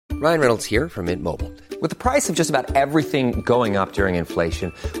Ryan Reynolds here from Mint Mobile. With the price of just about everything going up during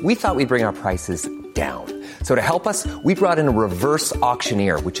inflation, we thought we'd bring our prices down. So to help us, we brought in a reverse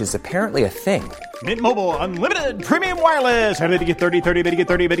auctioneer, which is apparently a thing. Mint Mobile Unlimited Premium Wireless. How to get 30, 30, bit to get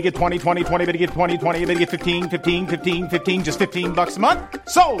 30, bit to get 20, 20, 20, bit to get 20, 20, bit to get 15, 15, 15, 15, just $15 a month?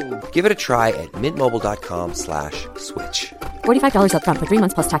 Sold! Give it a try at mintmobile.com/switch. $45 up front for 3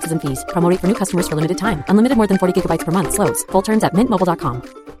 months plus taxes and fees. Promo rate for new customers for limited time. Unlimited more than 40 gigabytes per month. Slows full terms at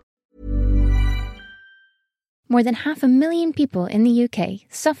mintmobile.com. More than 500,000 people in the UK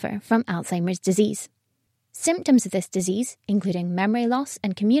suffer from Alzheimer's disease. Symptoms of this disease, including memory loss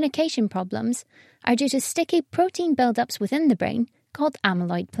and communication problems, are due to sticky protein buildups within the brain called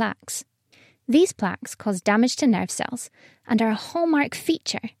amyloid plaques. These plaques cause damage to nerve cells and are a hallmark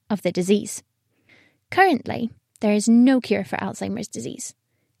feature of the disease. Currently, there is no cure for Alzheimer's disease.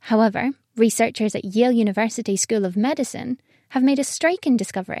 However, researchers at Yale University School of Medicine have made a striking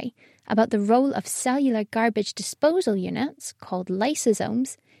discovery about the role of cellular garbage disposal units, called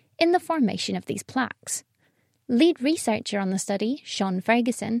lysosomes, in the formation of these plaques. Lead researcher on the study, Sean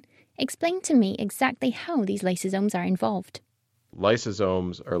Ferguson, explained to me exactly how these lysosomes are involved.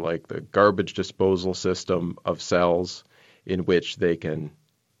 Lysosomes are like the garbage disposal system of cells in which they can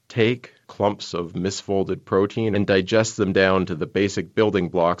take clumps of misfolded protein and digest them down to the basic building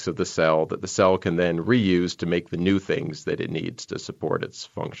blocks of the cell that the cell can then reuse to make the new things that it needs to support its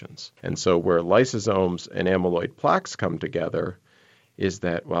functions. And so where lysosomes and amyloid plaques come together is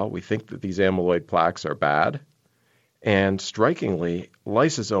that, well, we think that these amyloid plaques are bad. And strikingly,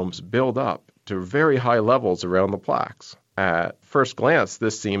 lysosomes build up to very high levels around the plaques. At first glance,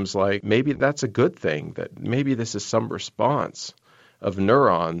 this seems like maybe that's a good thing, that maybe this is some response of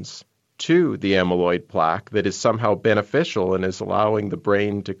neurons to the amyloid plaque that is somehow beneficial and is allowing the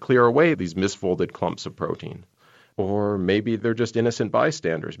brain to clear away these misfolded clumps of protein. Or maybe they're just innocent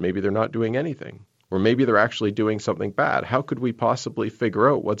bystanders. Maybe they're not doing anything. Or maybe they're actually doing something bad. How could we possibly figure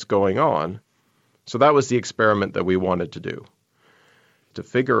out what's going on? So that was the experiment that we wanted to do, to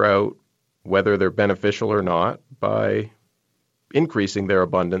figure out whether they're beneficial or not by increasing their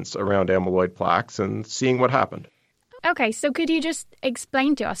abundance around amyloid plaques and seeing what happened. Okay, so could you just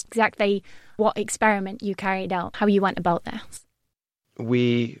explain to us exactly what experiment you carried out, how you went about this?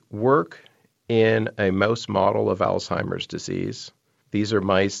 We work in a mouse model of Alzheimer's disease. These are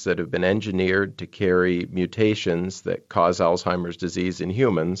mice that have been engineered to carry mutations that cause Alzheimer's disease in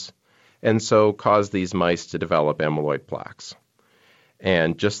humans, and so cause these mice to develop amyloid plaques.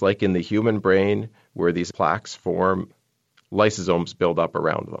 And just like in the human brain, where these plaques form, lysosomes build up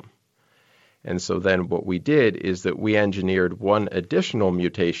around them. And so then what we did is that we engineered one additional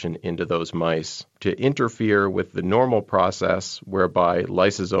mutation into those mice to interfere with the normal process whereby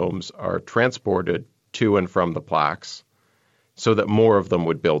lysosomes are transported to and from the plaques so that more of them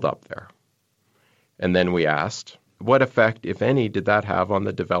would build up there. And then we asked, what effect, if any, did that have on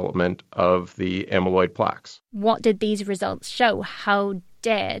the development of the amyloid plaques? What did these results show? How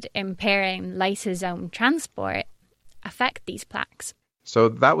did impairing lysosome transport affect these plaques? So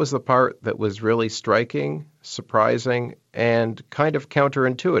that was the part that was really striking, surprising, and kind of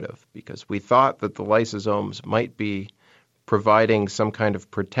counterintuitive, because we thought that the lysosomes might be providing some kind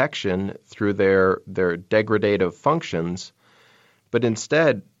of protection through their degradative functions. But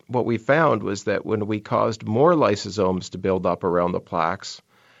instead, what we found was that when we caused more lysosomes to build up around the plaques,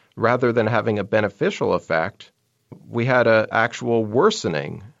 rather than having a beneficial effect, we had an actual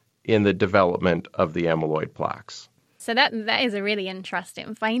worsening in the development of the amyloid plaques. So that is a really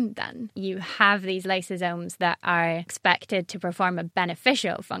interesting find then. You have these lysosomes that are expected to perform a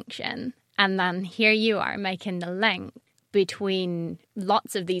beneficial function, and then here you are making the link between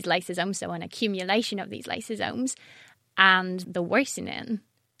lots of these lysosomes, so an accumulation of these lysosomes, and the worsening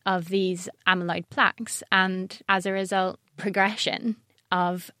of these amyloid plaques, and as a result, progression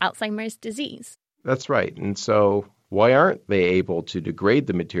of Alzheimer's disease. That's right. And so why aren't they able to degrade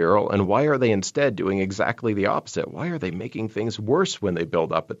the material, and why are they instead doing exactly the opposite? Why are they making things worse when they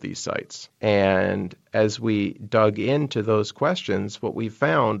build up at these sites? And as we dug into those questions, what we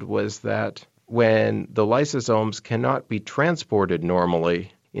found was that when the lysosomes cannot be transported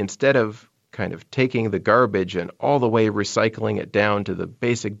normally, instead of kind of taking the garbage and all the way recycling it down to the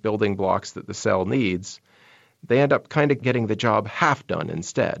basic building blocks that the cell needs, they end up kind of getting the job half done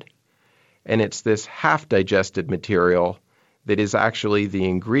instead. And it's this half-digested material that is actually the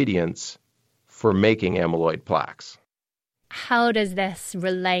ingredients for making amyloid plaques. How does this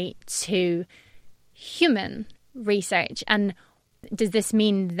relate to human research? And does this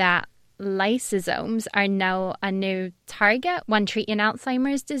mean that lysosomes are now a new target when treating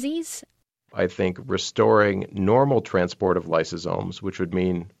Alzheimer's disease? I think restoring normal transport of lysosomes, which would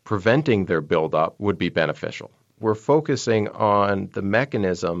mean preventing their buildup, would be beneficial. We're focusing on the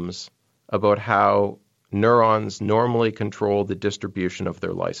mechanisms about how neurons normally control the distribution of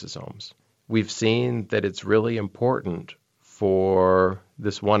their lysosomes. We've seen that it's really important for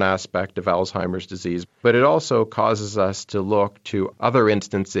this one aspect of Alzheimer's disease, but it also causes us to look to other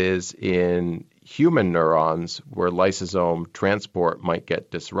instances in human neurons where lysosome transport might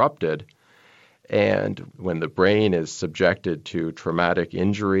get disrupted. And when the brain is subjected to traumatic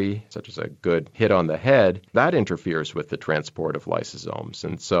injury, such as a good hit on the head, that interferes with the transport of lysosomes.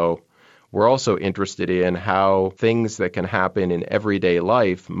 And so we're also interested in how things that can happen in everyday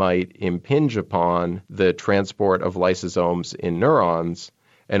life might impinge upon the transport of lysosomes in neurons,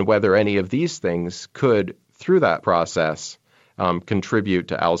 and whether any of these things could, through that process, contribute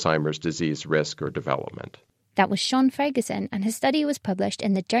to Alzheimer's disease risk or development. That was Sean Ferguson, and his study was published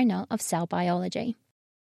in the Journal of Cell Biology.